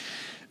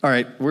All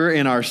right, we're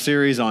in our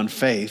series on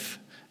faith,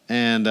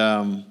 and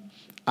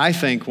I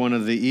think one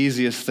of the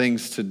easiest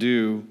things to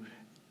do,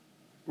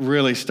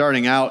 really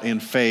starting out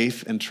in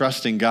faith and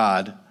trusting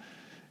God,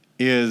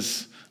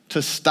 is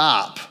to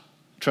stop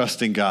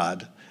trusting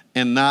God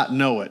and not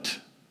know it.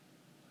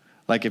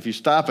 Like if you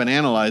stop and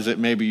analyze it,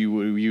 maybe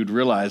you'd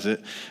realize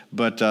it,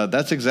 but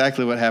that's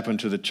exactly what happened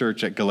to the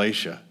church at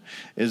Galatia,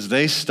 is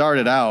they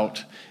started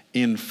out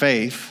in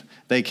faith,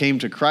 they came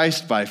to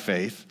Christ by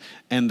faith,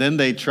 and then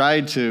they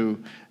tried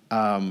to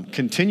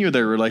continue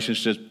their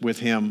relationship with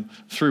him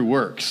through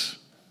works.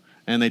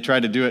 And they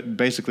tried to do it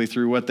basically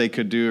through what they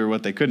could do or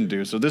what they couldn't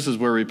do. So this is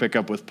where we pick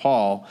up with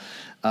Paul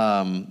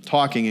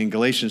talking in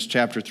Galatians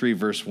chapter 3,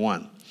 verse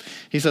 1.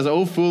 He says,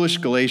 "O foolish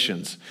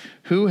Galatians,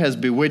 who has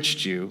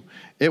bewitched you?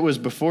 It was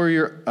before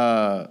your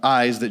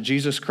eyes that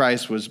Jesus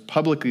Christ was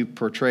publicly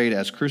portrayed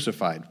as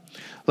crucified.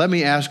 Let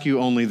me ask you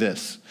only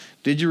this.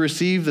 Did you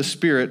receive the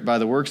Spirit by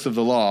the works of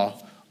the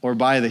law or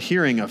by the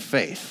hearing of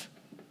faith?"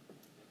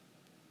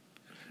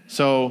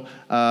 So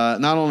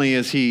not only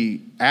is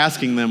he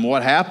asking them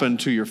what happened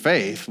to your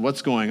faith,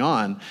 what's going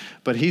on,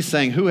 but he's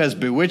saying, who has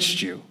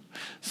bewitched you?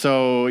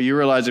 So you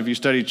realize if you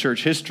study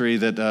church history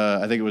that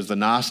I think it was the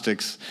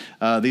Gnostics,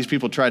 these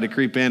people tried to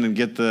creep in and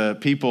get the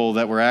people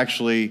that were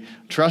actually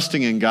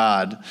trusting in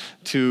God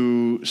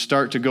to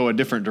start to go a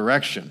different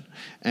direction.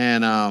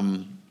 And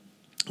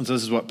so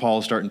this is what Paul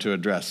is starting to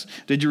address.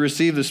 Did you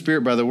receive the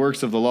Spirit by the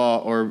works of the law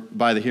or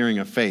by the hearing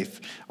of faith?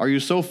 Are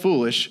you so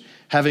foolish?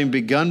 Having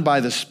begun by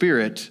the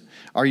Spirit,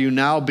 are you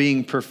now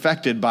being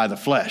perfected by the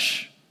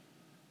flesh?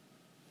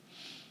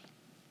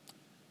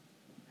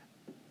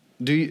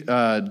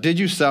 Did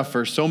you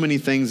suffer so many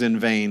things in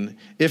vain,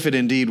 if it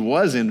indeed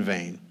was in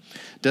vain?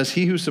 Does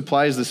he who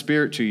supplies the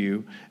Spirit to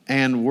you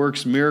and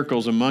works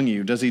miracles among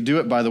you, does he do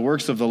it by the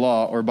works of the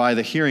law or by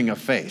the hearing of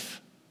faith?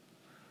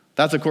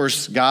 That's, of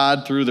course,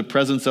 God through the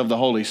presence of the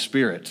Holy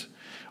Spirit,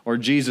 or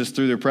Jesus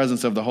through the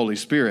presence of the Holy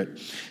Spirit.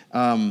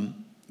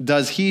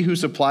 Does he who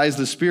supplies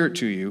the Spirit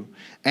to you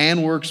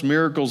and works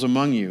miracles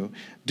among you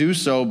do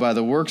so by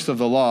the works of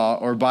the law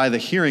or by the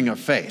hearing of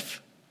faith?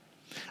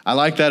 I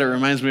like that. It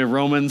reminds me of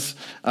Romans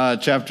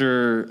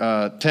chapter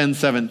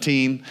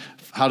 10:17.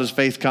 How does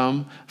faith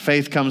come?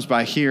 Faith comes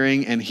by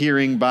hearing, and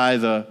hearing by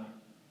the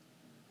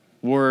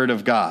word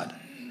of God.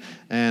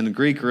 And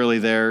Greek really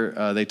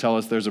there, they tell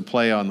us there's a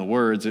play on the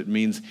words. It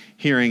means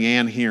hearing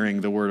and hearing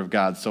the word of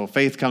God. So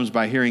faith comes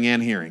by hearing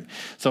and hearing.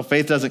 So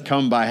faith doesn't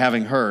come by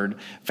having heard.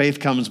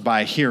 Faith comes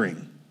by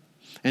hearing.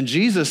 And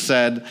Jesus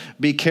said,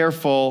 be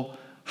careful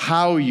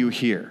how you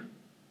hear.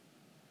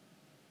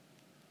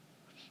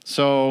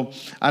 So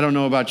I don't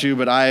know about you,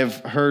 but I've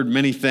heard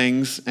many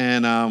things.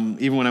 And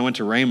even when I went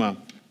to Rhema,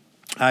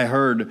 I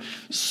heard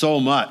so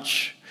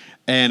much.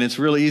 And it's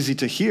really easy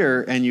to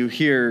hear, and you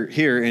hear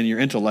in your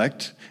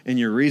intellect, in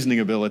your reasoning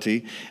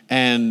ability,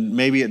 and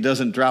maybe it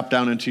doesn't drop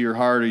down into your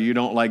heart, or you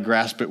don't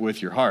grasp it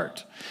with your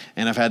heart.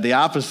 And I've had the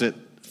opposite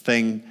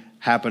thing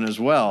happen as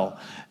well.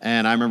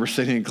 And I remember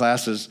sitting in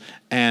classes,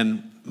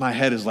 and my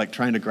head is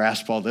trying to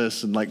grasp all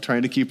this and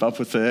trying to keep up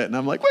with it. And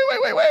I'm like,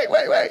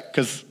 wait,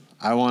 because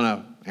I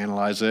want to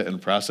analyze it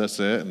and process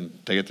it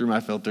and take it through my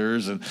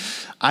filters. And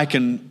I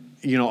can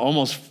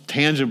almost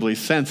tangibly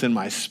sense in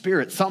my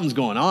spirit something's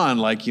going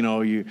on.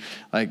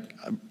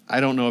 I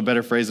don't know a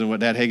better phrase than what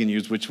Dad Hagin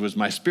used, which was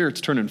my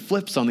spirit's turning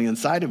flips on the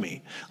inside of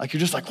me. You're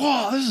just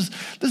whoa,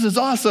 this is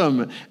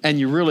awesome. And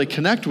you really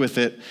connect with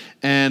it.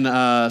 And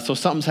so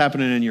something's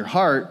happening in your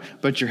heart,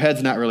 but your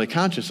head's not really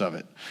conscious of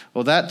it.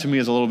 Well, that to me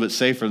is a little bit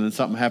safer than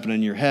something happening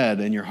in your head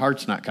and your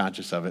heart's not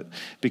conscious of it.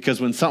 Because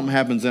when something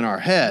happens in our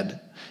head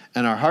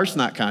and our heart's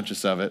not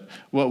conscious of it,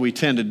 what we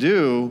tend to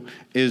do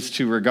is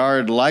to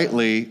regard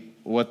lightly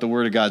what the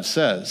Word of God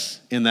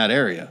says in that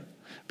area,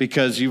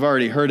 because you've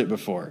already heard it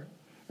before,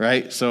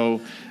 right?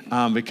 So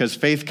because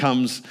faith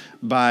comes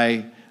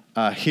by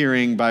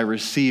hearing, by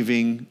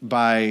receiving,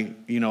 by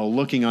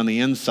looking on the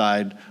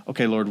inside.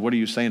 Okay, Lord, what are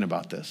you saying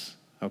about this?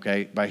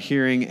 Okay, by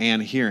hearing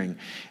and hearing.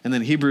 And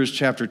then Hebrews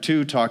chapter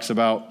 2 talks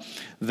about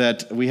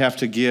that we have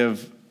to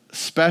give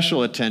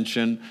special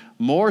attention,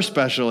 more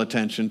special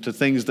attention to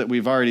things that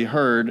we've already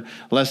heard,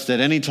 lest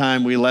at any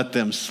time we let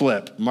them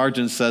slip.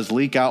 Margin says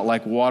leak out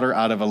like water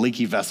out of a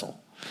leaky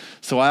vessel.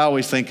 So I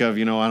always think of,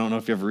 I don't know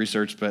if you ever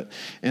researched, but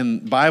in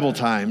Bible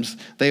times,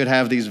 they would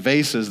have these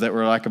vases that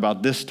were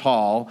about this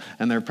tall,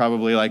 and they're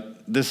probably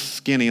this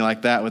skinny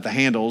like that with the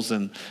handles.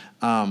 And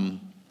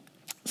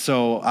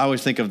so I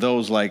always think of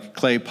those like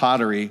clay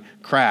pottery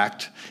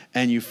cracked,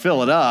 and you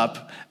fill it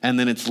up, and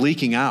then it's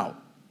leaking out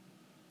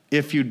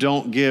if you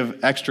don't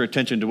give extra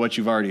attention to what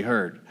you've already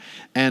heard.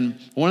 And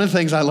one of the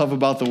things I love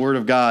about the Word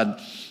of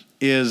God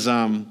is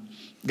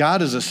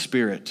God is a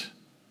spirit.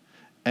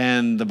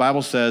 And the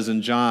Bible says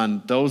in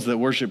John, those that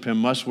worship him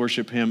must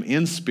worship him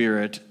in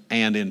spirit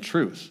and in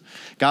truth.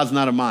 God's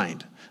not a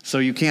mind. So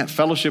you can't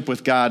fellowship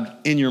with God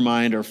in your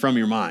mind or from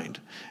your mind.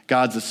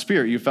 God's a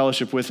spirit. You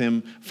fellowship with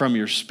him from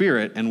your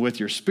spirit and with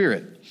your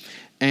spirit.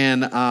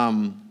 And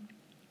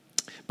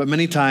but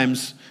many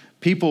times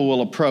people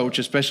will approach,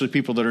 especially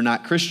people that are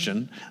not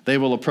Christian, they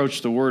will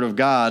approach the Word of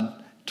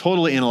God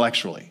totally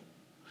intellectually.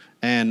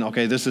 And,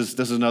 okay, this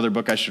is another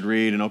book I should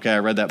read, and, okay, I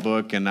read that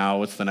book, and now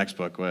what's the next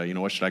book? Well,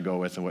 what should I go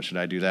with, and what should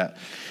I do that?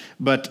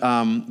 But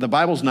the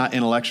Bible's not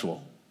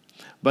intellectual.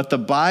 But the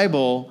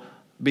Bible,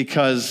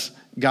 because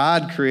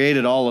God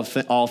created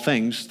all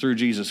things through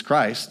Jesus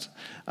Christ,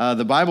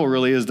 the Bible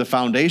really is the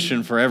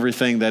foundation for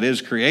everything that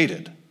is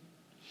created.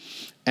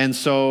 And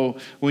so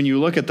when you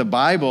look at the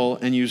Bible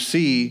and you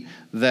see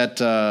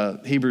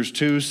that Hebrews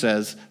 2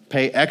 says,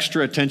 pay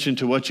extra attention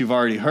to what you've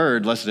already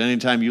heard, lest at any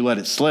time you let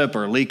it slip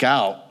or leak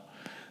out,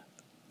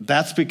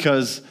 that's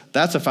because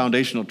that's a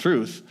foundational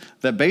truth.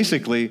 That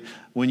basically,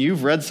 when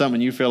you've read something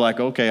and you feel like,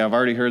 okay, I've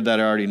already heard that,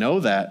 I already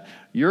know that,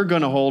 you're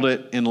going to hold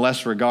it in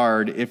less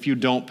regard if you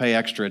don't pay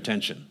extra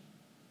attention.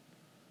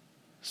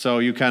 So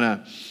you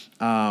kind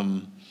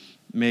of,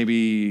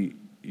 maybe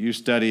you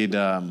studied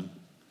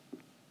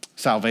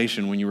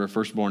salvation when you were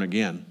first born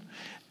again.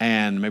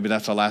 And maybe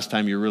that's the last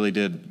time you really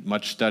did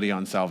much study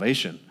on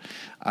salvation.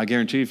 I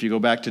guarantee you, if you go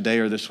back today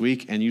or this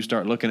week and you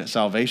start looking at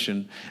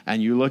salvation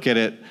and you look at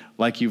it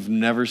like you've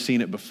never seen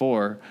it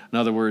before, in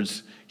other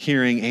words,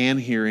 hearing,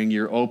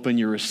 you're open,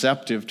 you're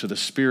receptive to the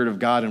Spirit of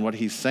God and what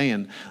He's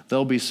saying,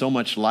 there'll be so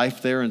much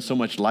life there and so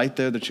much light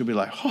there that you'll be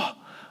like, oh,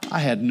 I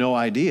had no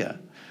idea.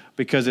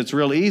 Because it's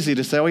real easy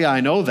to say, oh yeah,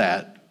 I know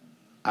that.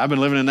 I've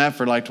been living in that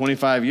for like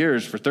 25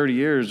 years, for 30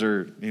 years,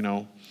 or,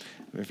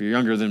 if you're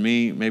younger than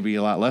me, maybe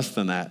a lot less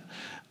than that.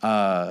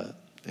 And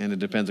it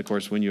depends, of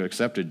course, when you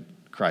accepted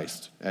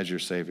Christ as your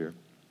Savior.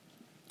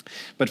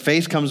 But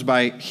faith comes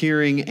by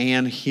hearing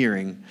and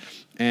hearing.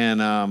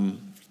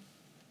 And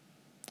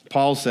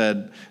Paul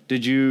said,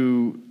 does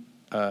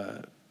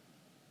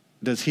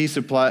he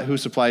supply, who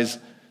supplies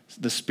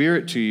the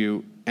Spirit to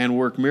you and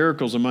work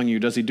miracles among you,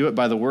 does he do it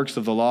by the works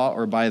of the law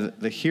or by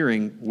the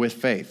hearing with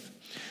faith?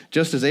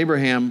 Just as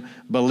Abraham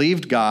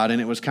believed God and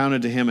it was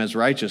counted to him as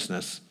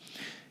righteousness.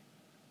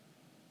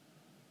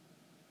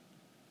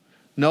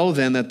 Know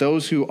then that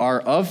those who are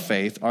of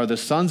faith are the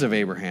sons of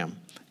Abraham.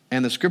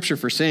 And the scripture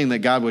foreseeing that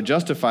God would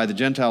justify the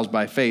Gentiles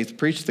by faith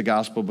preached the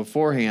gospel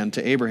beforehand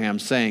to Abraham,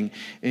 saying,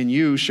 in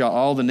you shall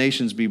all the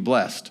nations be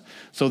blessed.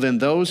 So then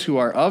those who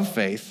are of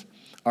faith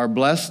are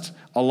blessed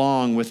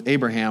along with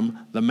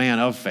Abraham, the man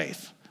of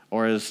faith.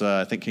 Or as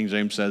I think King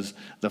James says,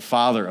 the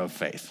father of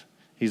faith.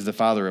 He's the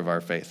father of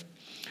our faith.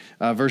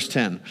 Verse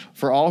 10,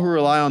 for all who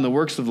rely on the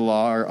works of the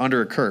law are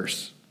under a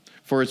curse.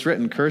 For it's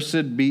written,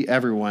 cursed be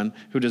everyone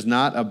who does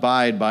not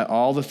abide by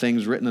all the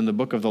things written in the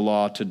book of the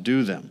law to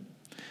do them.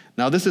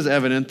 Now this is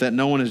evident that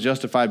no one is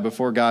justified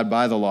before God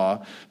by the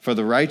law, for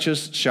the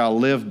righteous shall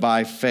live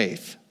by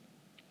faith.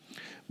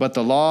 But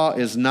the law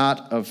is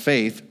not of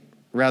faith,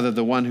 rather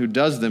the one who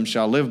does them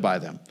shall live by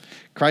them.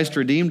 Christ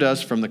redeemed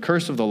us from the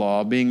curse of the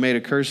law, being made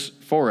a curse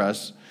for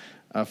us.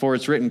 For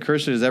it's written,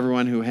 cursed is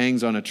everyone who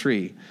hangs on a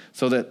tree,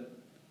 so that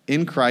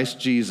in Christ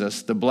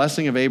Jesus the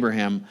blessing of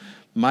Abraham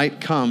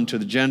might come to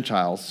the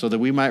Gentiles, so that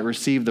we might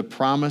receive the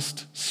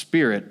promised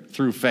Spirit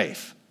through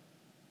faith.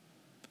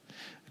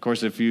 Of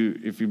course, if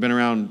you've been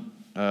around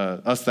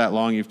us that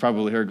long, you've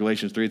probably heard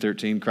Galatians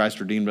 3:13, Christ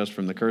redeemed us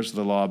from the curse of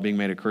the law, being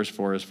made a curse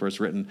for us, for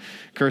it's written,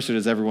 cursed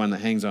is everyone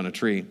that hangs on a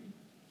tree,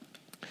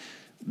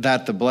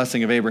 that the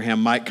blessing of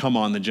Abraham might come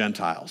on the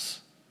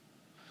Gentiles.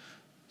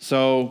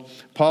 So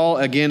Paul,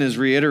 again, is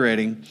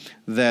reiterating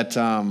that,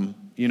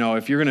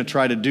 if you're going to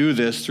try to do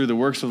this through the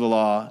works of the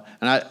law,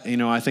 and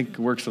I think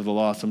works of the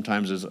law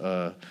sometimes is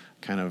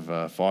kind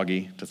of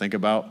foggy to think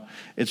about.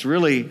 It's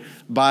really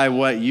by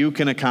what you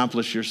can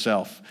accomplish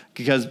yourself,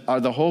 because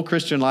the whole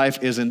Christian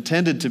life is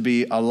intended to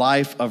be a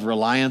life of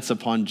reliance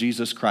upon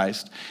Jesus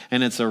Christ,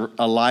 and it's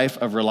a life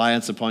of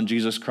reliance upon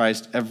Jesus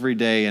Christ every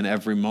day and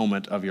every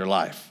moment of your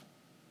life.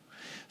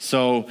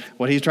 So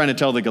what he's trying to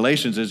tell the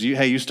Galatians is,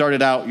 you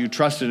started out, you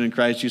trusted in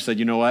Christ, you said,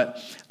 you know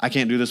what, I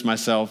can't do this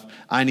myself,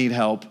 I need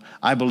help.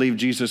 I believe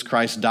Jesus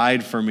Christ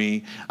died for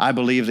me. I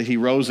believe that he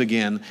rose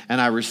again,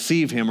 and I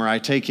receive him, or I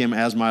take him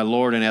as my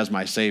Lord and as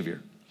my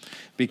Savior,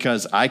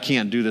 because I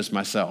can't do this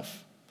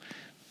myself.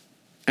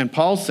 And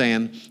Paul's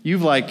saying,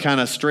 you've kind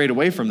of strayed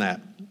away from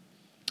that.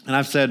 And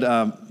I've said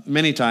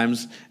many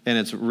times, and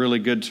it's really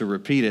good to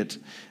repeat it,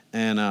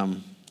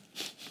 and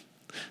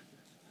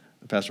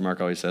Pastor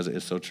Mark always says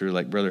it's so true,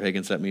 Brother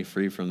Hagin set me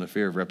free from the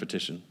fear of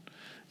repetition.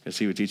 Because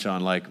he would teach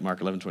on Mark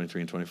 11:23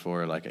 and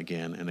 24,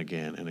 again and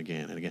again and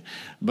again and again.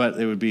 But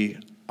it would be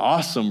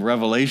awesome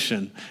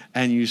revelation,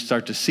 and you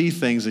start to see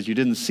things that you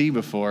didn't see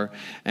before.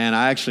 And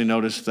I actually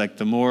noticed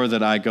the more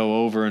that I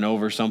go over and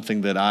over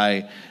something that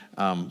I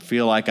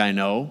feel like I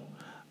know,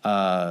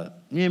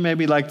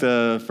 maybe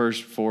the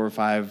first 4 or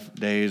 5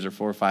 days or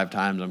 4 or 5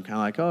 times, I'm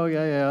kind of oh,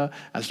 yeah.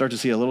 I start to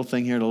see a little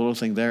thing here, a little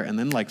thing there, and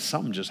then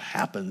something just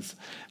happens,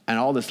 and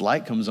all this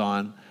light comes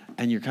on,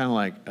 and you're kind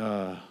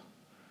of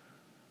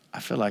I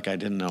feel like I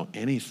didn't know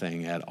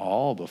anything at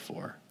all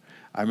before.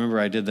 I remember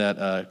I did that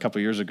a couple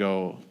years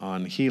ago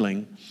on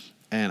healing,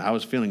 and I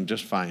was feeling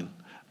just fine.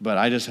 But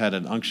I just had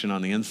an unction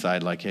on the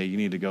inside, hey, you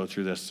need to go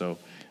through this. So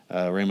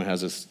Raymond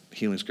has this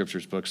Healing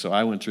Scriptures book. So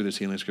I went through this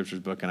Healing Scriptures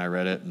book and I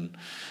read it,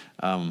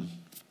 and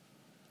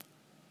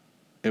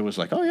it was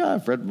like, oh yeah,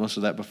 I've read most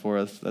of that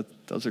before.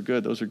 Those are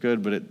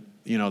good, but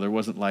there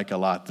wasn't like a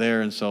lot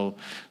there. And so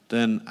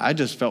then I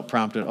just felt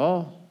prompted,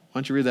 why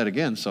don't you read that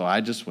again? So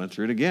I just went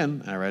through it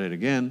again, and I read it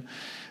again,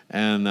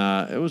 and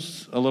it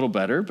was a little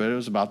better, but it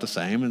was about the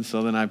same. And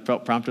so then I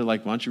felt prompted,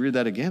 like, why don't you read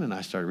that again? And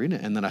I started reading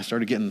it, and then I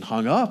started getting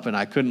hung up, and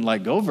I couldn't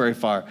go very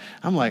far.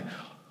 I'm like,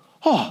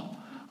 I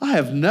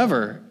have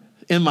never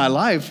in my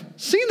life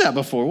seen that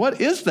before.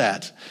 What is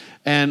that?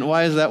 And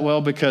why is that?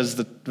 Well, because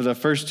the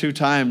first two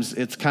times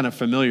it's kind of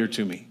familiar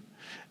to me.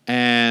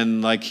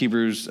 And like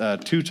Hebrews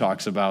 2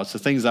 talks about, so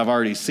things I've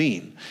already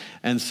seen.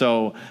 And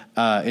so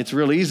it's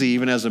real easy,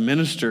 even as a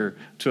minister,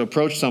 to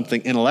approach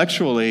something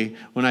intellectually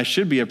when I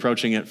should be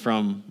approaching it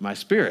from my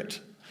spirit.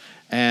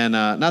 And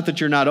not that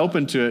you're not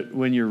open to it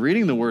when you're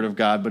reading the Word of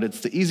God, but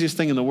it's the easiest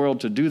thing in the world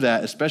to do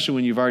that, especially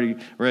when you've already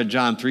read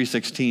John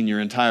 3:16 your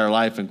entire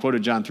life and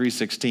quoted John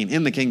 3:16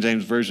 in the King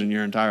James Version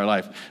your entire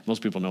life.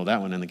 Most people know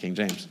that one in the King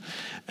James.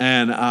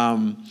 And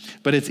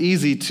but it's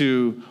easy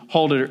to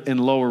hold it in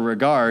lower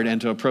regard and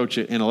to approach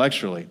it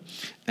intellectually.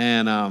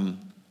 And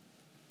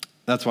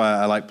that's why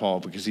I like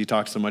Paul, because he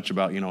talks so much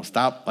about,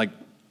 stop,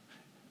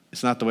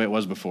 it's not the way it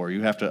was before.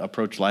 You have to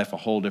approach life a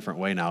whole different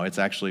way now. It's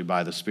actually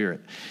by the Spirit.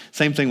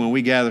 Same thing when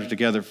we gather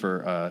together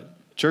for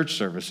church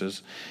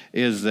services,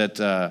 is that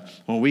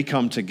when we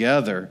come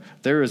together,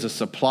 there is a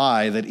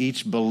supply that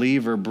each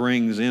believer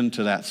brings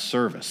into that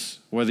service,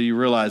 whether you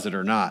realize it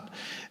or not.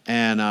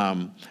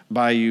 And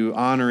by you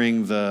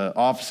honoring the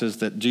offices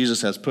that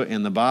Jesus has put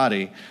in the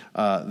body,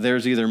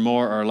 there's either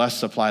more or less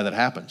supply that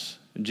happens.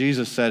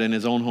 Jesus said in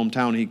his own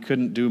hometown he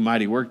couldn't do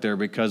mighty work there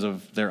because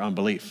of their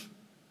unbelief.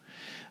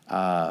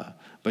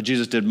 But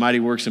Jesus did mighty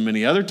works in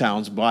many other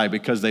towns. Why?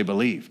 Because they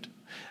believed.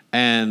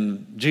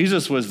 And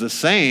Jesus was the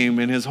same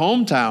in his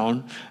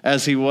hometown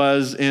as he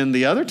was in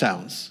the other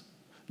towns.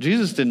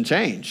 Jesus didn't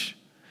change.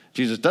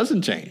 Jesus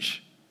doesn't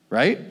change,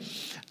 right?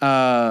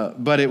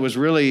 But it was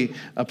really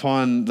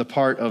upon the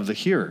part of the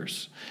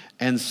hearers.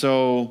 And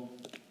so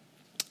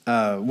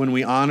when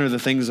we honor the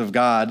things of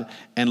God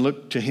and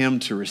look to him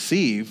to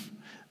receive,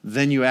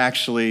 then you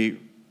actually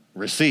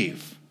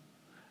receive.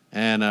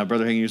 And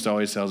Brother Hagin used to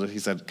always tell us, he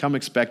said, come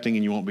expecting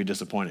and you won't be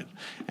disappointed.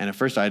 And at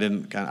first I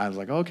was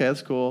like, okay,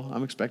 that's cool.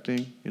 I'm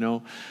expecting,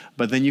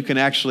 But then you can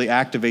actually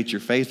activate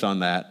your faith on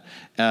that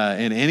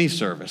in any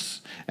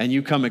service. And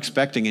you come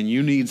expecting and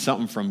you need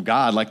something from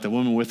God, like the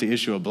woman with the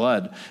issue of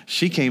blood.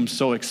 She came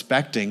so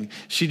expecting,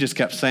 she just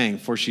kept saying,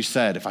 for she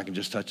said, if I can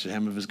just touch the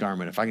hem of his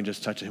garment, if I can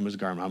just touch the hem of his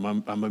garment,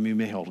 I'm going to be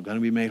made whole, I'm going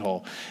to be made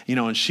whole.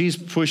 And she's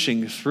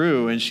pushing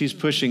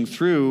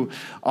through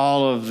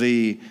all of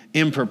the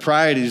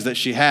improprieties that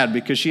she had,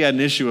 because she had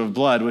an issue of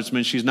blood, which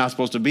means she's not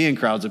supposed to be in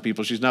crowds of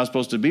people. She's not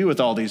supposed to be with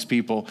all these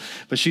people.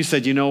 But she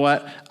said, you know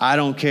what? I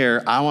don't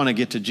care. I want to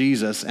get to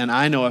Jesus. And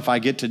I know if I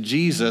get to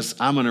Jesus,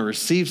 I'm going to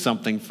receive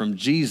something from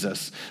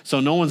Jesus.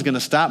 So no one's going to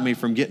stop me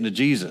from getting to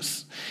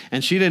Jesus.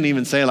 And she didn't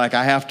even say,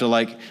 I have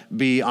to,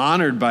 be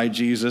honored by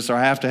Jesus, or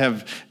I have to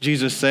have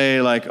Jesus say,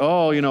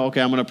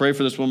 okay, I'm going to pray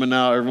for this woman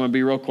now. Everyone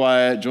be real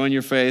quiet. Join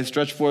your faith.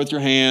 Stretch forth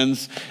your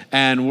hands.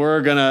 And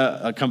we're going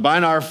to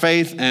combine our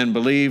faith and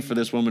believe for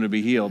this woman to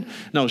be healed.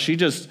 No, she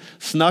just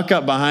snuck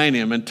up behind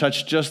him and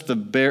touched just the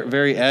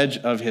very edge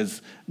of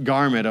his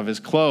garment, of his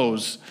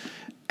clothes,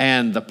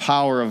 and the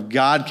power of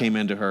God came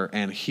into her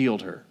and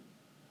healed her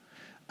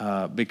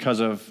because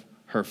of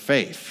her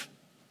faith.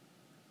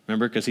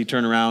 Remember, because he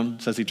turned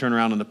around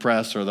in the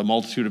press or the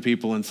multitude of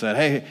people and said,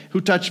 hey, who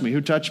touched me?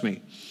 Who touched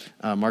me?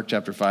 Mark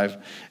chapter 5.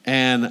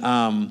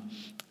 And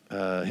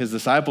his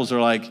disciples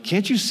are like,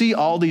 can't you see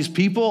all these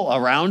people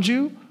around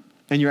you?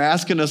 And you're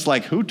asking us,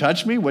 who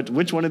touched me?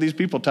 Which one of these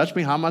people touched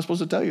me? How am I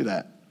supposed to tell you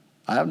that?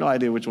 I have no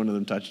idea which one of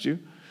them touched you.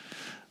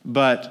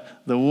 But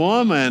the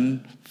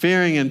woman,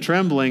 fearing and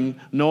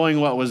trembling,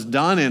 knowing what was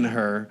done in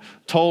her,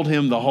 told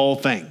him the whole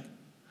thing.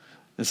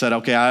 And said,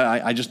 okay,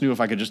 I just knew if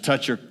I could just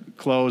touch your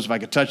clothes, if I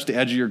could touch the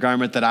edge of your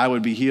garment, that I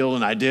would be healed.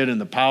 And I did, and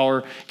the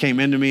power came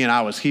into me, and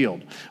I was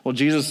healed. Well,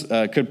 Jesus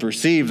could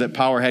perceive that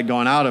power had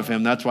gone out of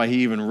him. That's why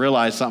he even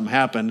realized something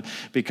happened,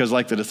 because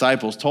like the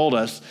disciples told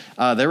us,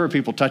 there were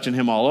people touching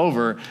him all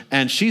over,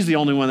 and she's the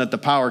only one that the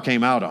power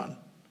came out on,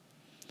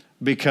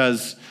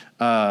 because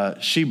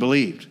she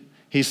believed.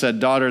 He said,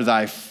 daughter,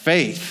 thy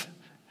faith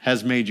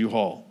has made you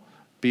whole.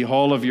 Be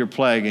whole of your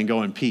plague and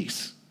go in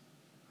peace.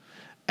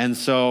 And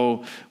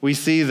so we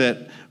see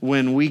that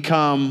when we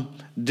come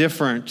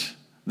different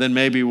than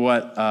maybe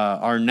what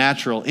our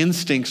natural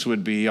instincts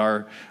would be,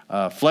 our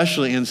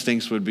fleshly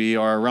instincts would be,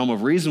 or our realm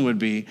of reason would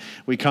be,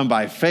 we come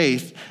by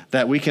faith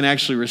that we can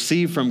actually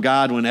receive from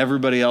God when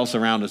everybody else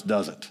around us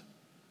doesn't.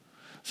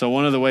 So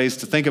one of the ways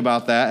to think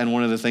about that, and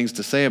one of the things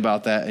to say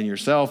about that in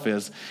yourself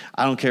is,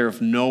 I don't care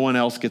if no one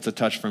else gets a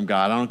touch from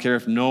God. I don't care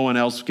if no one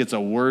else gets a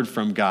word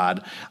from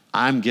God.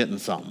 I'm getting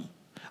something.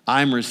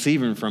 I'm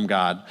receiving from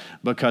God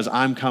because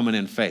I'm coming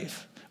in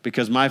faith.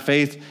 Because my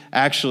faith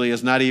actually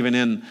is not even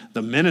in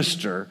the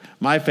minister.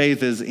 My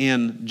faith is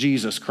in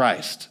Jesus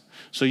Christ.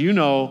 So if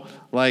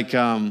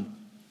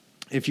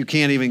you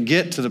can't even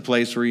get to the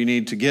place where you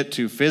need to get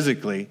to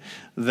physically,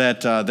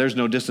 that there's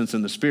no distance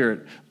in the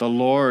spirit, the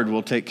Lord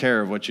will take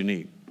care of what you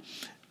need.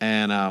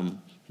 And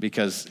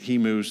because he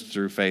moves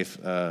through faith.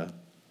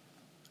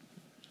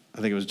 I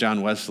think it was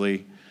John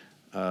Wesley,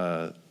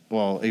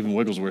 even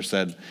Wigglesworth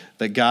said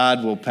that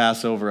God will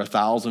pass over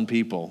 1,000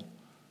 people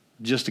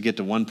just to get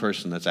to one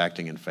person that's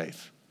acting in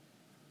faith.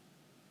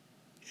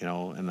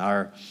 And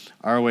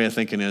our way of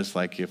thinking is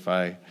like,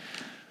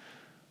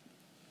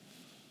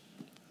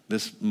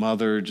 this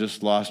mother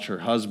just lost her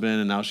husband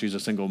and now she's a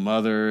single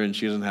mother and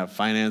she doesn't have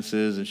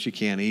finances and she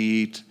can't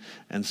eat.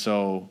 And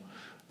so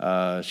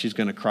she's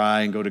going to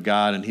cry and go to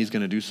God and he's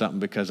going to do something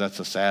because that's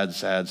a sad,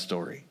 sad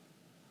story.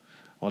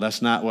 Well,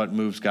 that's not what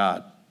moves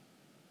God.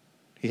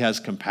 He has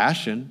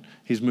compassion.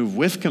 He's moved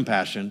with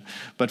compassion,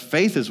 but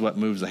faith is what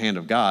moves the hand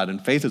of God,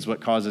 and faith is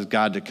what causes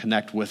God to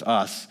connect with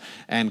us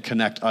and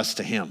connect us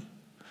to him.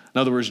 In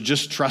other words,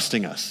 just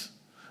trusting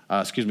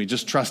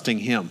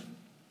him.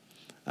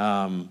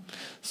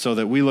 So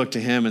that we look to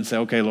him and say,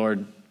 okay,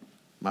 Lord,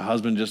 my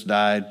husband just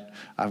died.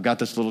 I've got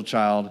this little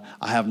child.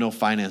 I have no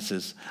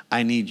finances.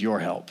 I need your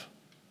help.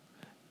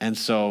 And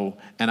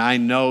I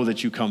know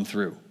that you come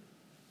through.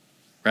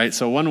 Right?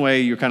 So one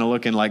way you're kind of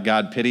looking like,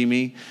 God, pity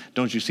me.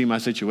 Don't you see my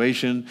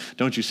situation?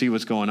 Don't you see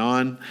what's going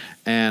on?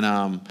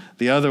 And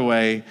the other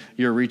way,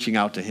 you're reaching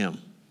out to him.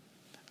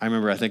 I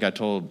remember, I think I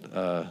told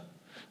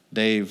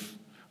Dave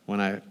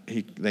when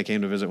they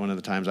came to visit one of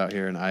the times out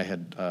here, and I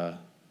had, I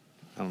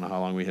don't know how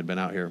long we had been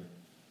out here,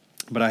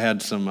 but I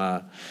had some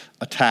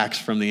attacks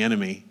from the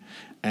enemy.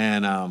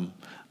 And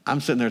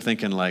I'm sitting there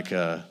thinking like,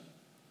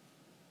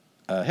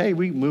 hey,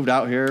 we moved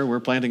out here. We're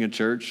planting a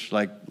church.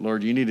 Like,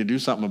 Lord, you need to do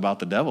something about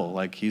the devil.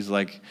 Like, he's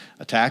like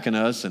attacking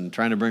us and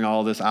trying to bring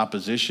all this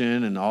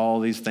opposition and all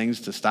these things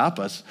to stop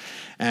us.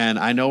 And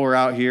I know we're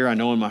out here. I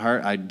know in my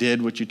heart I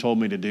did what you told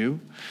me to do.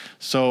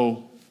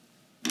 So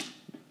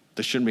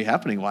this shouldn't be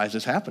happening. Why is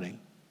this happening?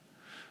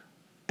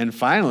 And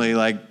finally,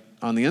 like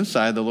on the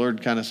inside, the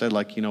Lord kind of said,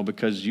 like,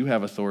 because you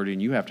have authority and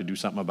you have to do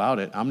something about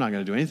it, I'm not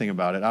going to do anything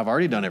about it. I've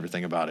already done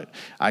everything about it.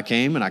 I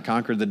came and I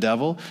conquered the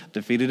devil,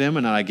 defeated him,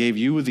 and I gave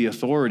you the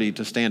authority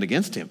to stand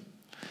against him.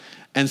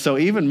 And so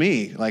even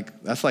me,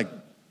 like, that's like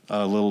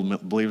a little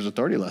believer's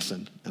authority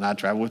lesson. And I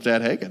travel with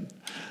Dad Hagen.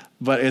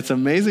 But it's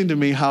amazing to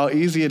me how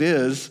easy it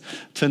is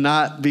to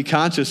not be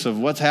conscious of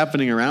what's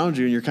happening around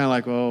you. And you're kind of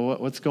like, well,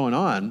 what's going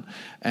on?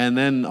 And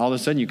then all of a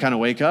sudden you kind of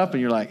wake up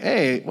and you're like,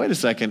 hey, wait a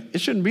second. It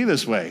shouldn't be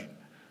this way.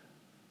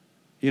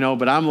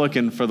 But I'm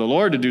looking for the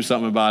Lord to do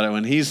something about it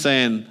when he's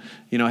saying,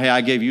 hey,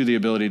 I gave you the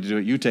ability to do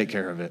it. You take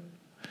care of it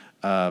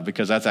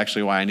because that's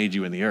actually why I need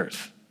you in the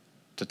earth,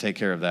 to take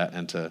care of that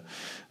and to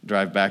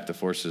drive back the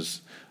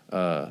forces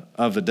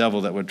of the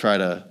devil that would try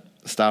to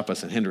stop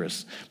us and hinder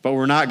us. But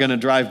we're not going to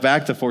drive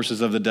back the forces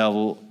of the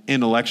devil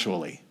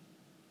intellectually.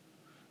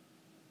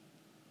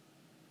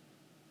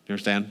 You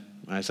understand?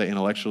 When I say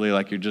intellectually,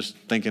 like you're just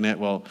thinking it,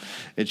 well,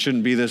 it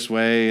shouldn't be this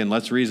way, and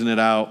let's reason it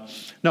out.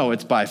 No,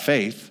 it's by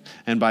faith,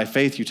 and by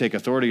faith you take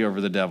authority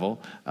over the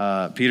devil.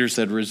 Peter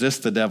said,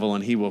 resist the devil,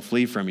 and he will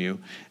flee from you.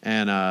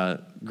 And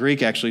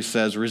Greek actually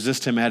says,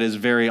 resist him at his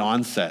very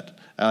onset.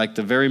 Like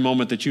the very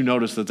moment that you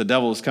notice that the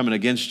devil is coming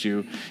against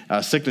you.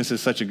 Sickness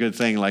is such a good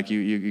thing. Like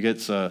you get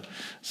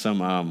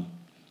some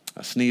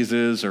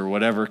sneezes or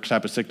whatever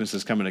type of sickness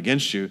is coming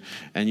against you,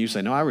 and you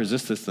say, no, I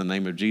resist this in the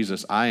name of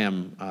Jesus. I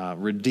am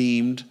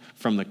redeemed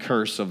from the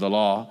curse of the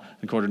law.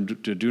 According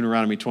to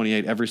Deuteronomy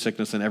 28, every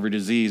sickness and every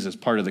disease is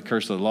part of the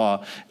curse of the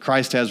law.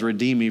 Christ has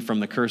redeemed me from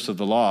the curse of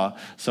the law,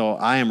 so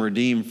I am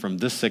redeemed from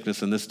this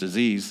sickness and this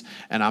disease,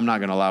 and I'm not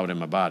going to allow it in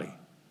my body.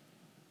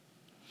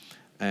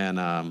 And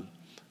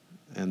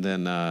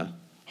then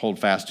hold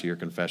fast to your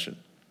confession.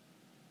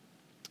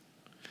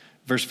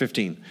 Verse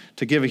 15,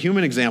 to give a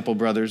human example,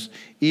 brothers,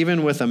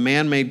 even with a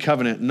man-made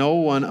covenant, no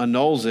one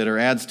annuls it or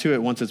adds to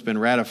it once it's been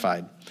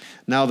ratified.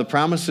 Now the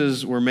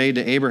promises were made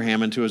to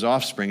Abraham and to his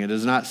offspring. It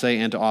does not say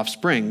and to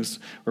offsprings,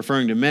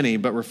 referring to many,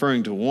 but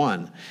referring to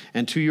one,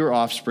 and to your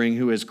offspring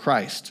who is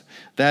Christ.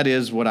 That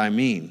is what I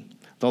mean.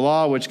 The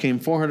law, which came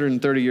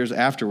 430 years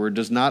afterward,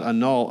 does not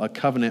annul a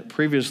covenant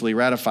previously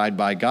ratified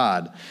by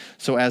God,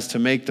 so as to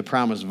make the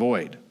promise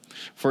void.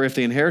 For if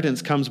the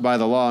inheritance comes by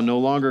the law, it no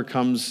longer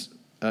comes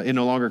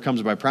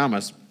by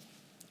promise,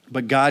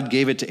 but God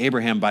gave it to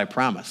Abraham by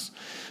promise.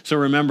 So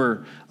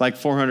remember, like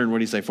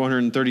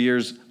 430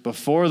 years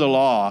before the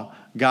law,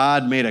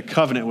 God made a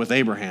covenant with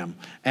Abraham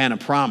and a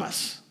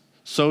promise.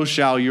 So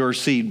shall your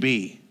seed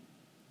be.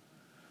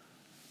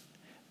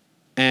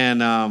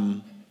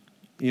 And,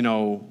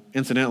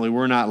 incidentally,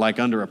 we're not like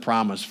under a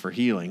promise for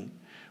healing.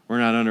 We're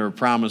not under a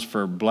promise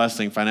for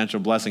blessing, financial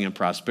blessing and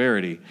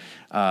prosperity.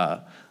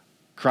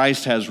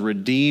 Christ has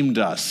redeemed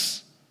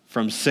us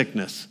from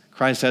sickness.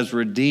 Christ has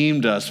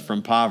redeemed us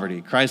from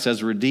poverty. Christ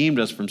has redeemed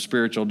us from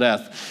spiritual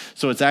death.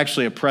 So it's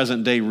actually a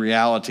present day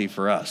reality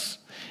for us.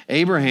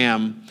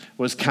 Abraham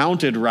was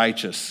counted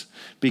righteous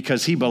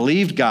because he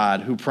believed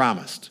God who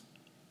promised.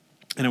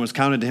 And it was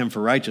counted to him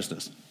for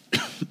righteousness.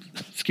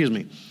 Excuse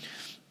me.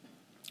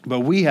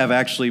 But we have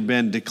actually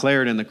been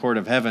declared in the court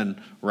of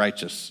heaven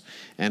righteous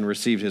and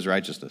received his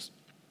righteousness.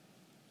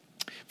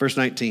 Verse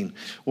 19,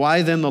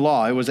 why then the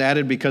law? It was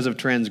added because of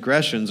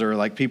transgressions, or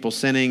like people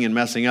sinning and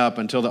messing up,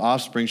 until the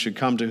offspring should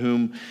come to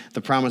whom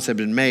the promise had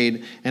been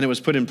made, and it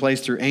was put in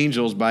place through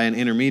angels by an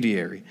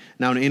intermediary.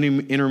 Now an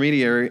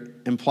intermediary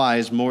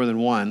implies more than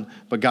one,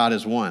 but God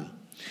is one.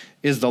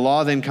 Is the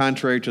law then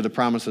contrary to the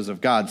promises of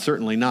God?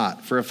 Certainly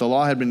not. For if the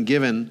law had been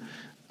given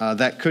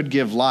that could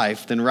give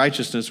life, then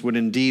righteousness would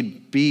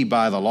indeed be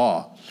by the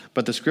law.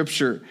 But the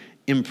scripture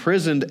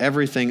imprisoned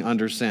everything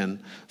under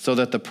sin, so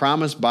that the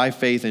promise by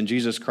faith in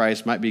Jesus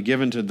Christ might be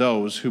given to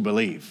those who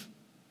believe.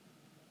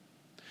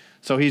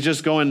 So he's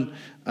just going,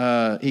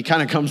 he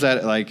kind of comes at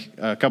it like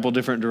a couple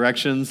different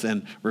directions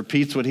and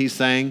repeats what he's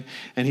saying.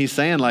 And he's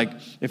saying, like,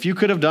 if you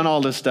could have done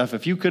all this stuff,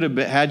 if you could have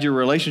had your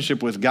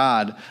relationship with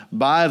God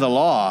by the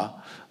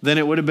law, then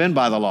it would have been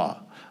by the law.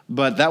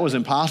 But that was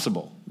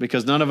impossible,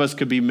 because none of us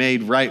could be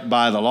made right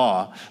by the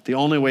law. The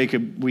only way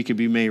we could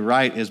be made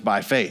right is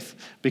by faith.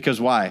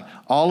 Because why?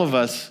 All of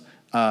us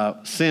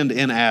sinned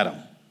in Adam.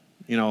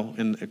 You know,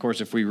 and of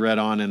course, if we read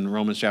on in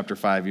Romans chapter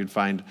 5, you'd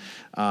find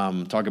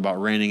talk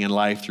about reigning in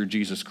life through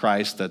Jesus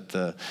Christ, that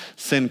the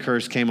sin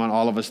curse came on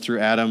all of us through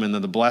Adam, and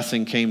then the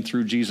blessing came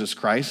through Jesus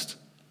Christ,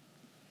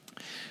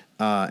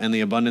 and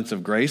the abundance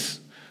of grace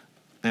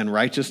and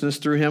righteousness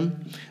through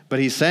him. But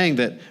he's saying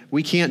that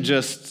we can't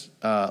just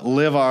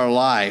live our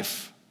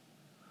life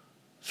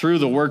through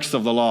the works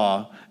of the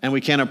law, and we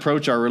can't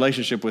approach our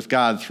relationship with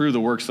God through the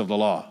works of the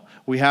law.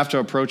 We have to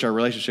approach our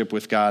relationship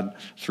with God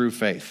through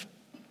faith.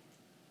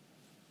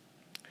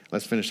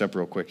 Let's finish up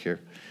real quick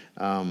here.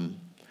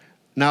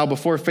 Now,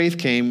 before faith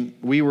came,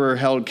 we were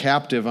held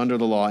captive under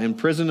the law,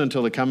 imprisoned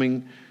until the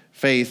coming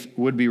faith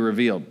would be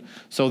revealed.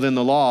 So then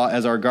the law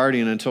as our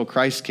guardian until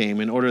Christ came,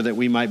 in order that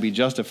we might be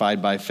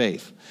justified by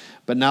faith.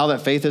 But now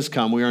that faith has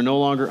come, we are no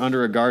longer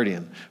under a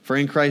guardian. For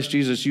in Christ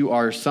Jesus you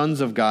are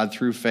sons of God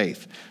through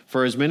faith.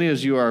 For as many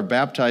as you are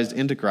baptized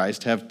into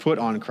Christ have put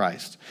on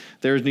Christ.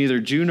 There is neither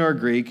Jew nor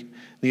Greek,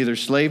 neither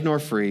slave nor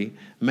free,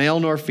 male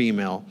nor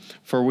female,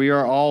 for we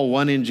are all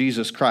one in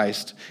Jesus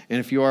Christ. And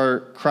if you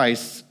are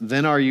Christ's,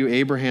 then are you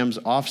Abraham's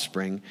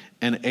offspring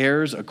and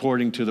heirs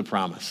according to the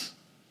promise.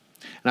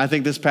 And I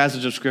think this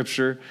passage of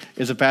Scripture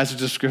is a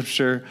passage of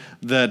Scripture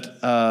that,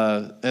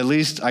 at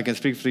least I can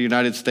speak for the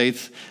United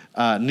States,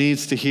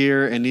 needs to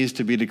hear and needs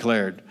to be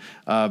declared.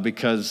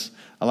 Because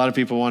a lot of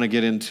people want to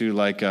get into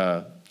like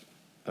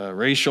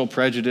racial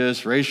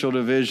prejudice, racial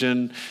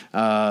division,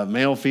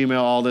 male,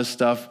 female, all this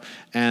stuff.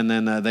 And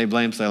then they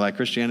blame, say, like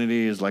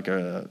Christianity is like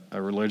a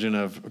religion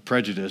of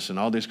prejudice, and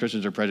all these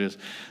Christians are prejudiced.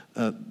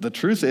 The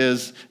truth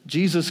is,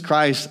 Jesus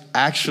Christ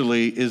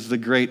actually is the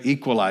great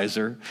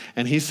equalizer.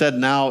 And he said,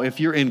 now, if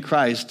you're in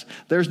Christ,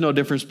 there's no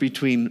difference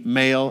between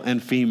male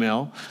and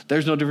female.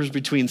 There's no difference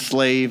between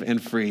slave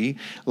and free.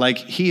 Like,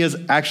 he has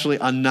actually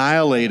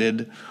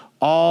annihilated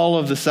all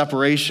of the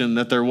separation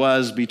that there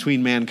was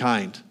between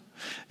mankind.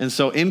 And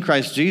so in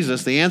Christ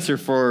Jesus, the answer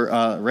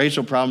for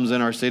racial problems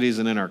in our cities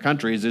and in our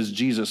countries is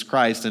Jesus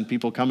Christ, and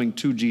people coming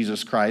to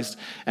Jesus Christ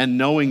and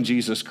knowing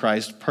Jesus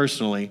Christ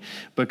personally,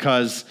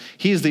 because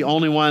he's the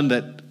only one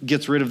that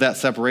gets rid of that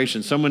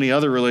separation. So many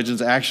other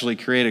religions actually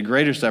create a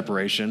greater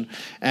separation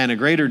and a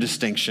greater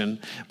distinction.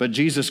 But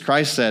Jesus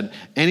Christ said,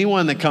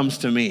 anyone that comes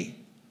to me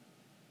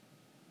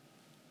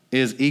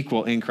is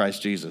equal in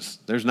Christ Jesus.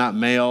 There's not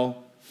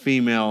male,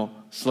 female,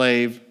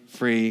 slave,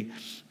 free.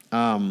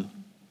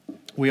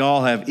 We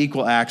all have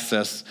equal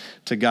access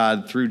to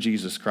God through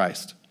Jesus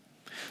Christ.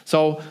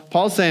 So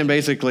Paul's saying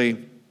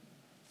basically,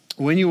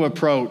 when you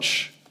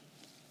approach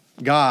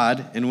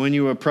God and when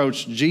you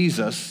approach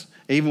Jesus,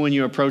 even when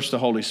you approach the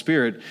Holy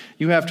Spirit,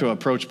 you have to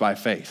approach by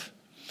faith.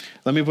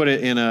 Let me put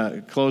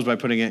it close by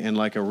putting it in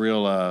like a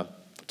real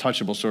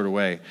touchable sort of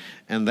way,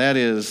 and that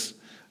is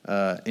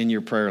in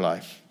your prayer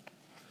life.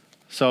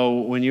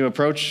 So when you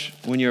approach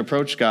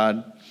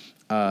God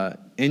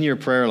in your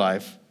prayer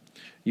life,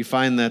 you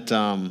find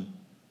that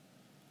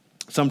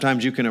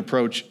sometimes you can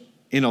approach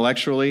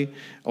intellectually,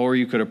 or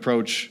you could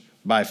approach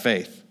by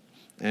faith.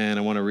 And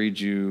I want to read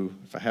you,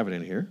 if I have it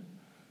in here.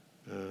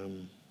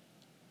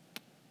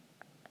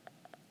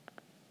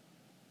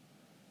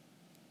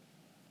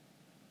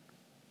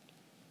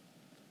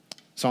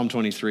 Psalm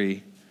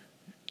 23,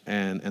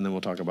 and then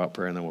we'll talk about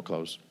prayer, and then we'll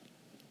close.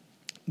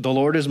 The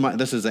Lord is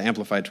this is the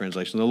Amplified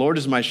Translation. The Lord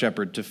is my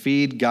shepherd, to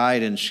feed,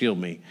 guide, and shield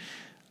me.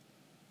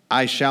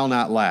 I shall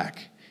not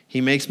lack. He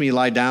makes me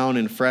lie down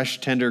in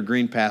fresh, tender,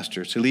 green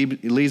pastures. He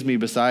leads me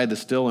beside the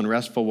still and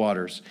restful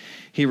waters.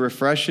 He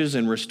refreshes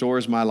and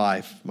restores my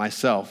life,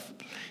 myself.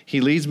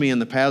 He leads me in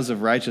the paths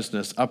of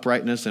righteousness,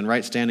 uprightness, and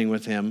right standing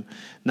with him,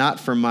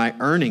 not for my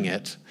earning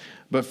it,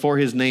 but for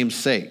his name's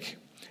sake.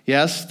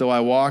 Yes, though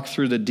I walk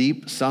through the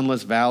deep,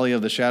 sunless valley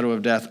of the shadow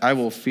of death, I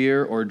will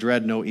fear or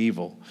dread no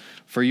evil,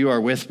 for you are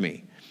with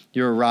me.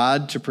 Your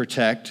rod to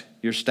protect,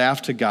 your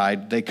staff to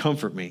guide, they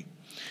comfort me.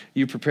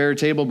 You prepare a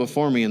table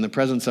before me in the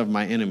presence of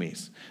my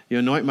enemies. You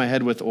anoint my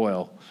head with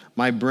oil.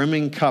 My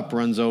brimming cup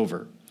runs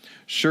over.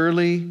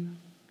 Surely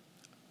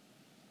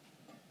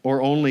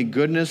or only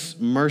goodness,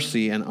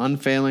 mercy, and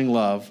unfailing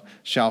love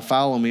shall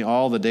follow me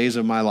all the days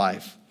of my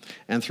life.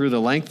 And through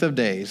the length of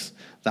days,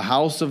 the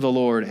house of the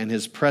Lord and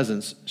his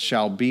presence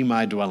shall be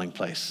my dwelling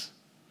place.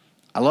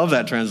 I love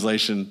that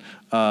translation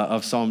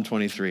of Psalm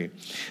 23.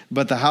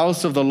 But the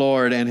house of the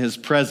Lord and his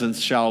presence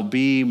shall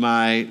be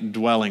my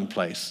dwelling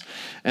place.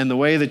 And the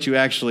way that you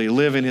actually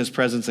live in his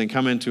presence and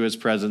come into his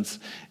presence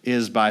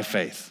is by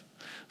faith.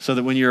 So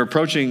that when you're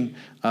approaching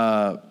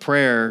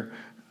prayer,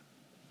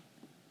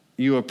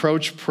 you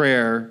approach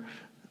prayer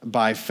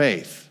by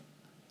faith.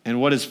 And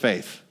what is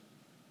faith?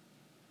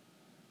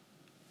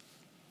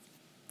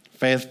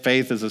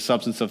 Faith is the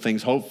substance of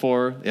things hoped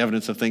for, the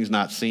evidence of things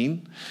not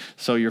seen.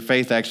 So your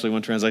faith actually,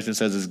 one translation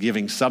says, is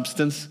giving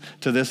substance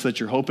to this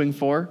that you're hoping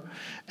for.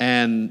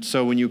 And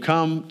so when you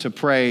come to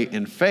pray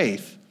in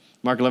faith,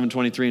 Mark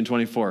 11:23 and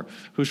 24,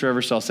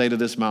 whosoever shall say to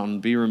this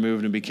mountain, be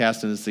removed and be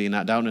cast into the sea,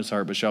 not doubt in his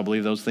heart, but shall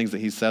believe those things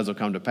that he says will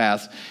come to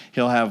pass,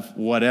 he'll have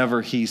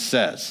whatever he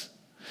says.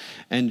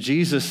 And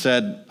Jesus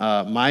said,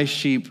 my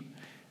sheep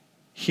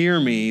hear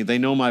me, they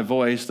know my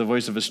voice, the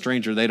voice of a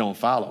stranger they don't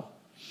follow.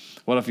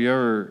 Well, if you've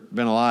ever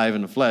been alive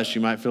in the flesh,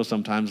 you might feel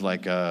sometimes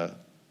like, I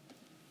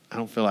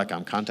don't feel like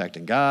I'm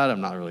contacting God.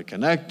 I'm not really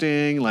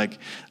connecting. Like,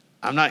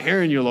 I'm not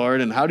hearing you, Lord.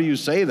 And how do you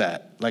say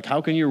that? Like, how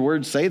can your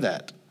word say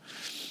that?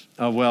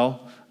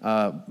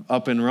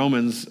 Up in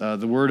Romans,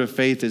 the word of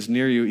faith is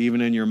near you, even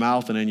in your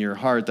mouth and in your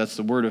heart. That's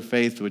the word of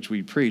faith which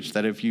we preach,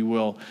 that if you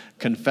will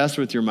confess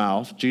with your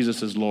mouth,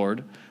 Jesus is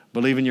Lord,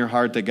 believe in your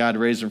heart that God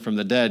raised him from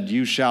the dead,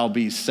 you shall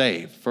be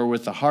saved. For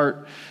with the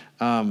heart,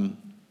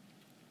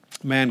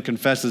 man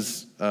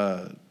confesses,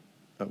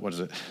 what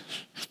is it?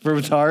 For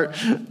with the heart,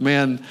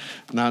 man,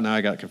 now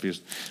I got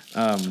confused.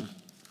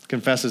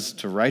 Confesses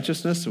to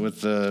righteousness,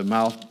 with the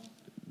mouth,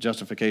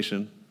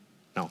 justification.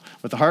 No,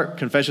 with the heart,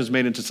 confession is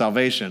made into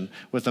salvation.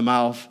 With the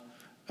mouth,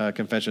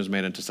 confession is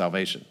made into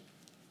salvation.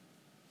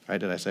 Right?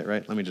 Did I say it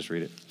right? Let me just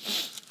read it.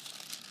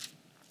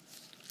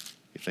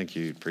 You think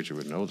you preacher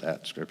would know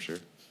that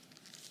scripture.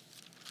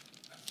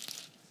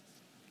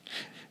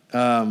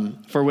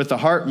 For with the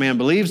heart man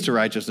believes to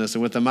righteousness,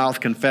 and with the mouth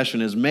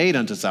confession is made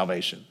unto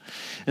salvation.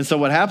 And so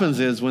what happens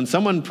is when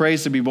someone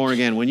prays to be born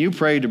again, when you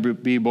pray to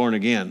be born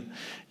again,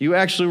 you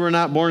actually were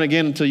not born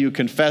again until you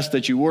confessed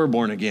that you were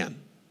born again,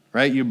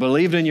 right? You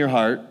believed in your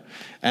heart,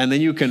 and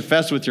then you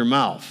confess with your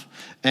mouth.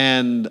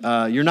 And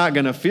you're not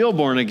going to feel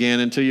born again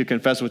until you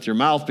confess with your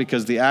mouth,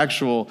 because the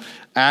actual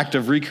act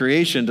of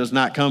recreation does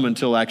not come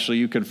until actually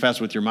you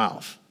confess with your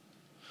mouth.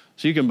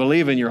 So you can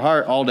believe in your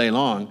heart all day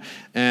long.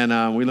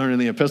 And we learn in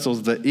the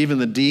epistles that even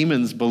the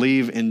demons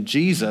believe in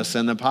Jesus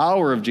and the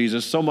power of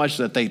Jesus so much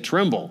that they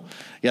tremble,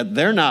 yet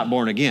they're not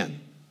born again.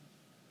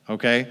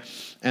 Okay?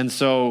 And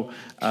so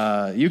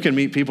you can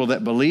meet people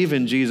that believe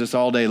in Jesus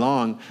all day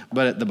long,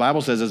 but the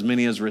Bible says as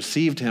many as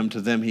received him,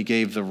 to them he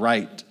gave the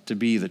right to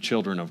be the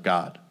children of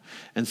God.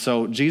 And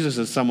so Jesus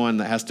is someone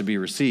that has to be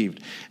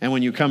received. And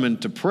when you come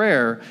into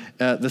prayer,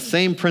 the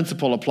same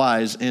principle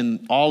applies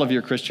in all of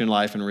your Christian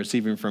life and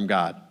receiving from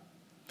God,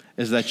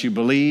 is that you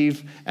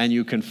believe and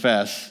you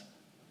confess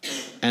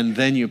and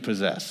then you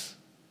possess.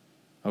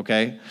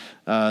 Okay?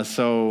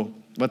 So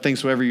what things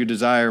soever you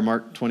desire,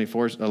 Mark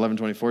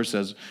 11:24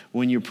 says,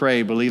 when you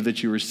pray, believe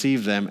that you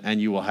receive them and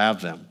you will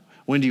have them.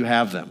 When do you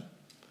have them?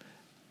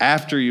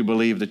 After you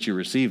believe that you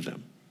receive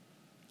them,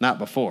 not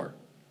before.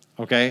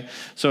 Okay?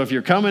 So if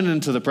you're coming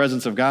into the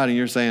presence of God and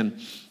you're saying,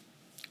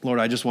 Lord,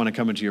 I just want to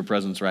come into your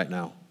presence right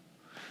now.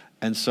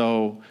 And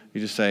so you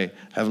just say,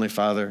 Heavenly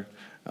Father,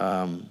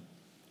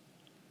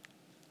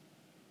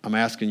 I'm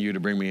asking you to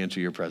bring me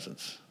into your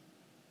presence.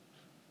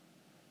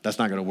 That's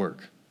not going to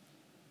work,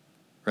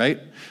 right?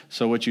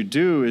 So what you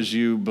do is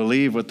you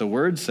believe what the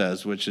word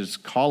says, which is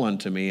call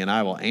unto me and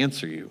I will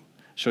answer you,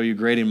 show you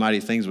great and mighty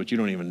things which you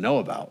don't even know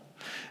about.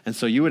 And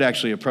so you would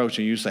actually approach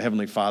and you say,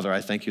 Heavenly Father,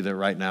 I thank you that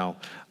right now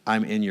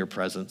I'm in your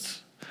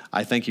presence.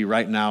 I thank you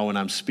right now when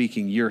I'm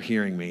speaking, you're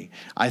hearing me.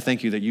 I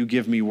thank you that you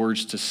give me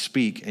words to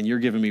speak, and you're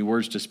giving me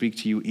words to speak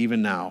to you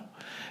even now.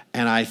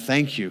 And I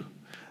thank you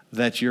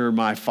that you're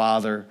my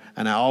Father,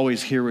 and I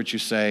always hear what you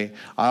say.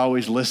 I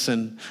always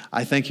listen.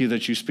 I thank you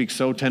that you speak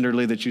so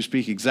tenderly, that you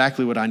speak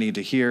exactly what I need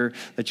to hear,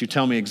 that you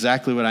tell me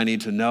exactly what I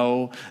need to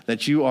know,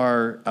 that you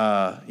are,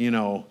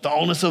 the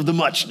allness of the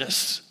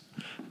muchness,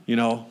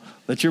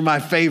 that you're my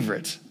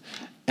favorite.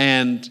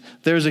 And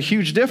there's a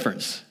huge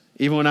difference.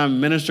 Even when I'm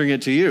ministering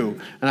it to you,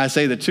 and I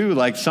say the two,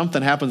 like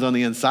something happens on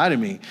the inside of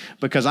me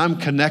because I'm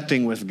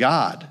connecting with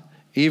God,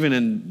 even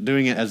in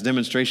doing it as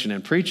demonstration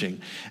and preaching.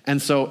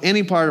 And so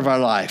any part of our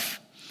life,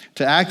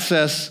 to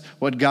access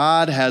what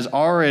God has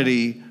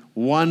already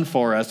won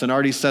for us and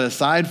already set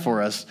aside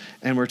for us,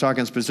 and we're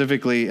talking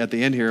specifically at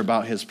the end here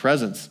about his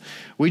presence,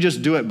 we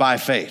just do it by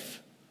faith.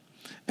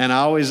 And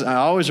I always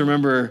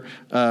remember,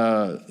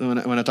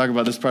 when I talk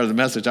about this part of the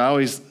message, I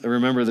always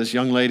remember this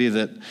young lady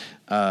that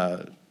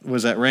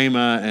was at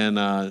Rhema,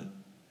 and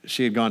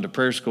she had gone to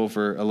prayer school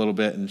for a little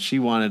bit, and she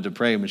wanted to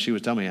pray, but she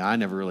was telling me, I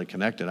never really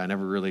connected. I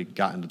never really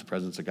got into the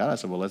presence of God. I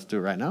said, well, let's do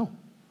it right now.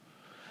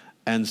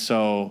 And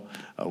so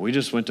we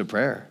just went to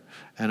prayer.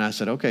 And I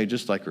said, okay,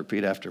 just like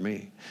repeat after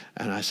me.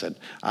 And I said,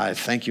 I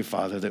thank you,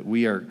 Father, that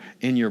we are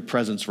in your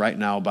presence right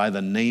now by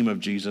the name of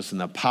Jesus and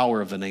the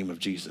power of the name of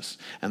Jesus.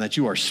 And that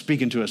you are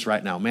speaking to us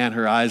right now. Man,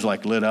 her eyes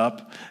like lit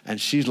up.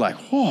 And she's like,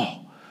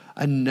 whoa.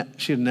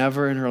 She had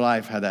never in her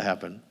life had that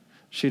happen.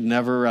 She'd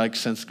never like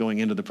sensed going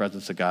into the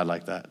presence of God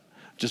like that,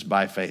 just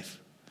by faith.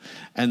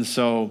 And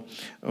so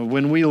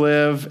when we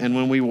live and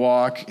when we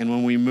walk and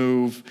when we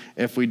move,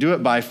 if we do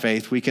it by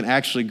faith, we can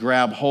actually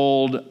grab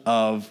hold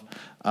of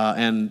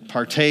and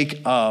partake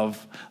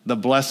of the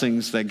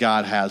blessings that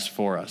God has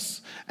for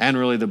us, and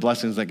really the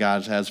blessings that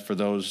God has for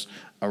those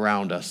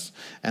around us.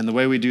 And the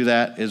way we do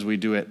that is we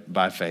do it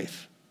by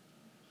faith.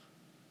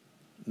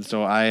 And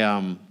so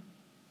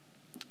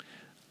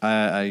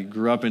I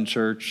grew up in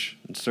church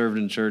and served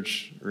in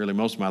church really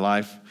most of my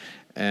life.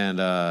 And,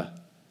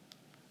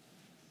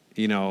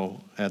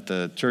 at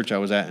the church I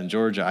was at in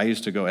Georgia, I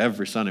used to go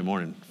every Sunday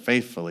morning,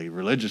 faithfully,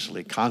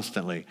 religiously,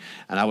 constantly.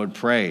 And I would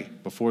pray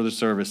before the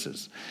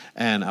services.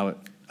 And I would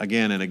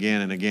again and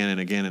again and again and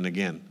again and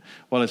again.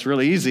 Well, it's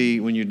really easy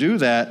when you do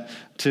that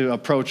to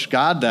approach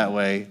God that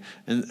way.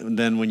 And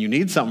then when you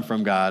need something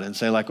from God and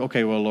say like,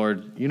 okay, well,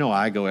 Lord,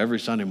 I go every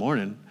Sunday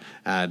morning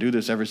and I do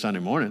this every Sunday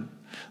morning.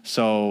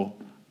 So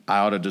I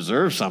ought to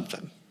deserve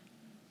something.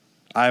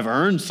 I've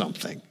earned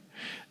something.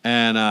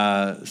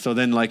 And so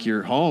then like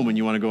you're home and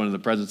you want to go into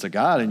the presence of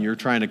God and you're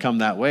trying to come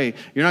that way,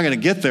 you're not going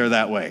to get there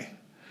that way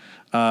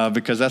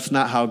because that's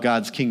not how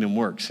God's kingdom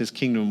works. His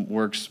kingdom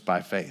works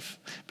by faith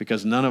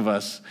because none of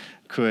us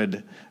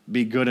could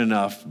be good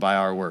enough by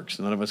our works.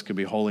 None of us could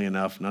be holy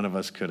enough. None of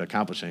us could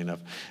accomplish enough.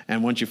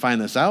 And once you find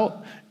this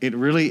out, it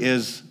really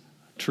is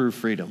true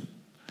freedom.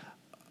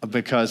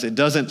 Because it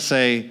doesn't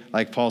say,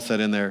 like Paul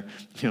said in there,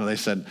 they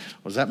said,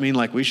 does that mean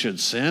like we should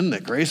sin,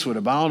 that grace would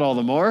abound all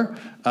the more?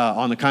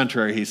 On the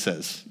contrary, he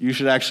says, you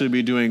should actually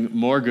be doing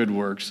more good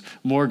works,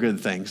 more good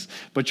things.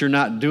 But you're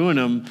not doing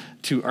them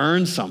to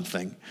earn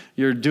something.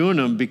 You're doing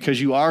them because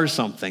you are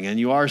something and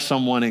you are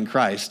someone in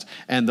Christ.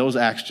 And those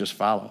acts just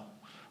follow.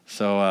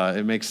 So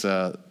it makes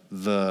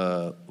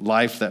the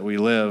life that we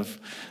live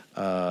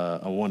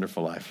a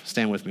wonderful life.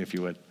 Stand with me if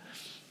you would.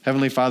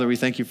 Heavenly Father, we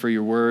thank you for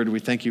your word. We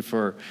thank you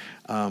for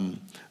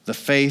the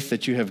faith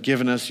that you have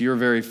given us, your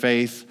very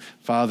faith.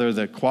 Father,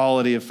 the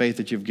quality of faith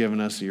that you've given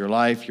us, your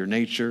life, your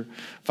nature.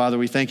 Father,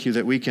 we thank you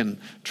that we can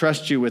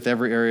trust you with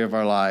every area of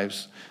our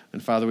lives.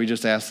 And Father, we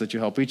just ask that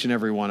you help each and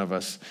every one of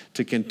us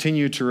to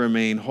continue to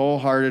remain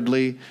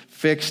wholeheartedly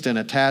fixed and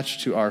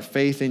attached to our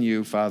faith in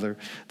you, Father,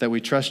 that we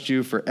trust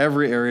you for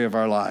every area of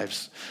our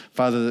lives.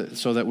 Father,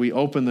 so that we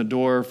open the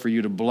door for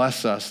you to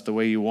bless us the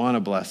way you want to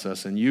bless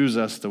us and use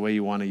us the way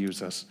you want to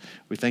use us.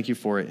 We thank you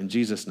for it in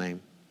Jesus' name.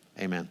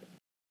 Amen.